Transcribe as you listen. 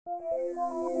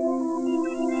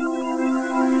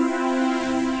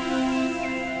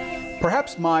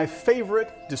Perhaps my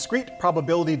favorite discrete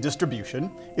probability distribution,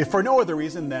 if for no other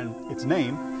reason than its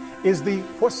name, is the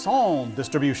Poisson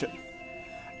distribution.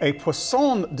 A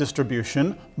Poisson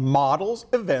distribution models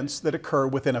events that occur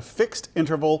within a fixed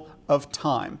interval of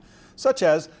time, such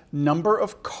as number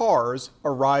of cars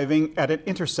arriving at an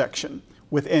intersection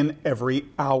within every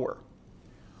hour.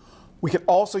 We can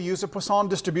also use a Poisson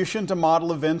distribution to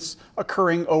model events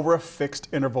occurring over a fixed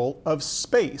interval of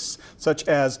space, such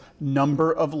as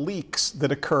number of leaks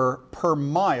that occur per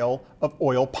mile of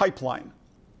oil pipeline.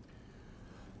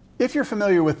 If you're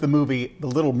familiar with the movie The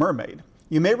Little Mermaid,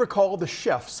 you may recall the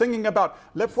chef singing about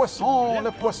le poisson,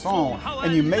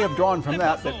 and you may have drawn from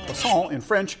that poisson in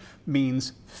French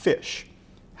means fish.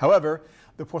 However,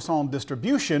 the Poisson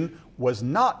distribution was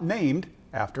not named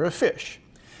after a fish.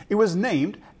 It was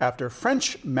named after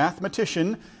French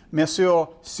mathematician Monsieur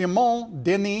Siméon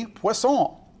Denis Poisson,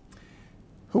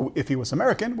 who, if he was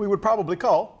American, we would probably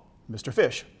call Mr.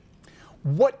 Fish.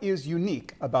 What is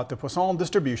unique about the Poisson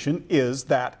distribution is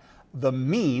that the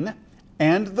mean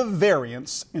and the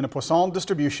variance in a Poisson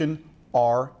distribution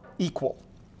are equal.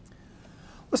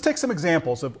 Let's take some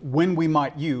examples of when we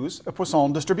might use a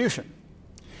Poisson distribution.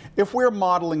 If we're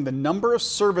modeling the number of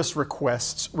service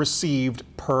requests received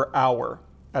per hour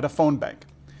at a phone bank,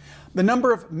 the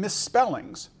number of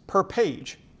misspellings per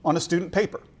page on a student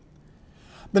paper,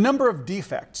 the number of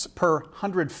defects per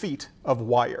 100 feet of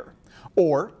wire,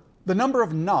 or the number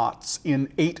of knots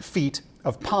in 8 feet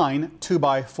of pine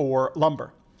 2x4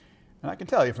 lumber. And I can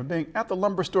tell you from being at the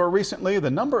lumber store recently,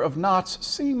 the number of knots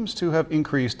seems to have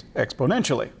increased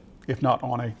exponentially, if not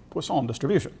on a Poisson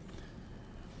distribution.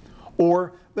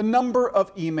 Or the number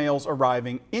of emails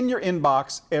arriving in your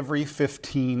inbox every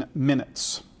 15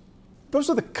 minutes. Those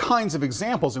are the kinds of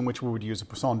examples in which we would use a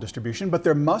Poisson distribution, but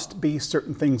there must be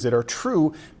certain things that are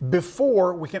true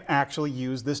before we can actually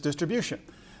use this distribution.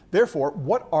 Therefore,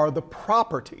 what are the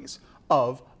properties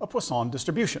of a Poisson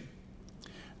distribution?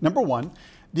 Number one,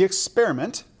 the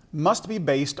experiment must be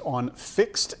based on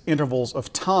fixed intervals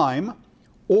of time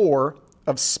or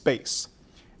of space.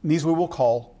 And these we will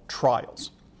call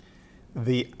trials.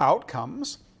 The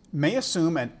outcomes may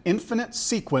assume an infinite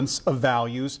sequence of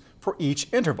values for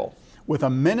each interval, with a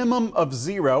minimum of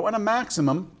 0 and a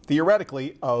maximum,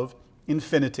 theoretically, of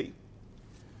infinity.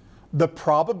 The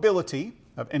probability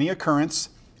of any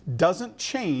occurrence doesn't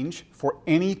change for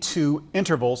any two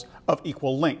intervals of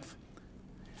equal length.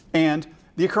 And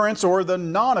the occurrence or the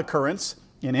non-occurrence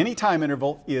in any time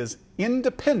interval is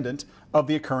independent of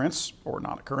the occurrence or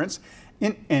non-occurrence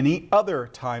in any other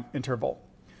time interval.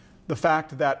 The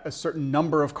fact that a certain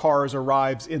number of cars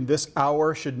arrives in this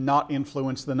hour should not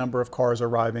influence the number of cars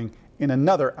arriving in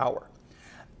another hour.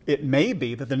 It may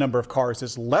be that the number of cars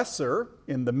is lesser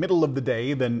in the middle of the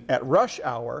day than at rush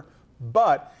hour,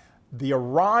 but the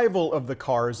arrival of the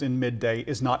cars in midday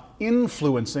is not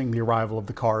influencing the arrival of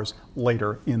the cars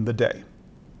later in the day.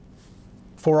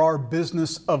 For our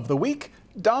business of the week,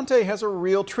 Dante has a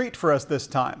real treat for us this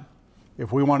time.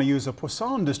 If we want to use a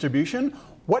Poisson distribution,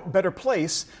 what better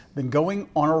place than going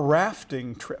on a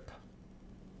rafting trip?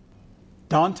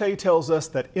 Dante tells us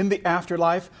that in the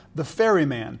afterlife, the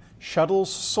ferryman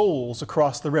shuttles souls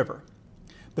across the river.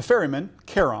 The ferryman,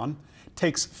 Charon,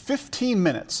 takes 15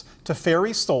 minutes to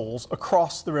ferry souls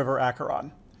across the river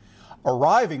Acheron.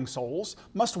 Arriving souls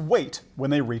must wait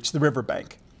when they reach the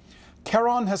riverbank.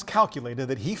 Charon has calculated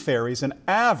that he ferries an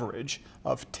average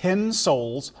of 10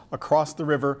 souls across the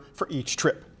river for each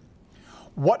trip.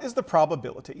 What is the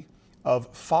probability of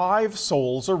 5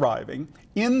 souls arriving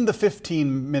in the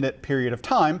 15-minute period of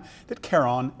time that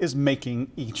Charon is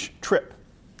making each trip?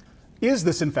 Is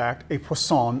this in fact a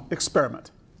Poisson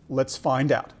experiment? Let's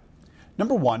find out.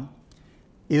 Number one,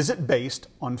 is it based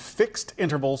on fixed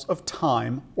intervals of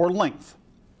time or length?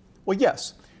 Well,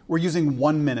 yes, we're using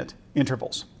 1-minute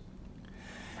intervals.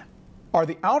 Are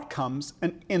the outcomes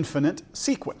an infinite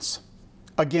sequence?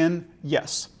 Again,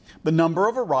 yes. The number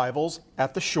of arrivals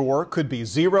at the shore could be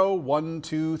 0, 1,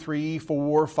 2, 3,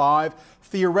 4, 5,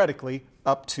 theoretically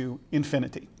up to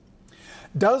infinity.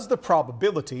 Does the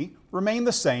probability remain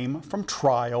the same from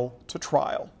trial to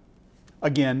trial?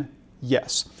 Again,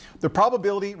 yes. The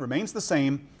probability remains the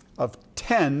same of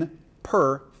 10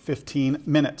 per 15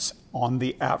 minutes on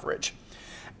the average.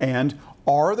 And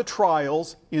are the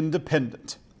trials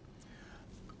independent?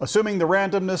 Assuming the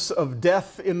randomness of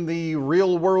death in the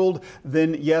real world,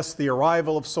 then yes, the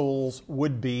arrival of souls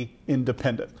would be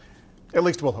independent. At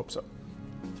least we'll hope so.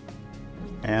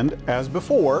 And as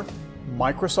before,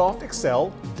 Microsoft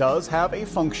Excel does have a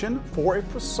function for a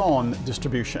Poisson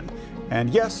distribution. And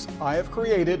yes, I have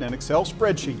created an Excel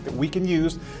spreadsheet that we can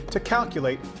use to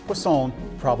calculate Poisson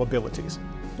probabilities.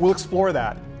 We'll explore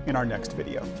that in our next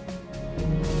video.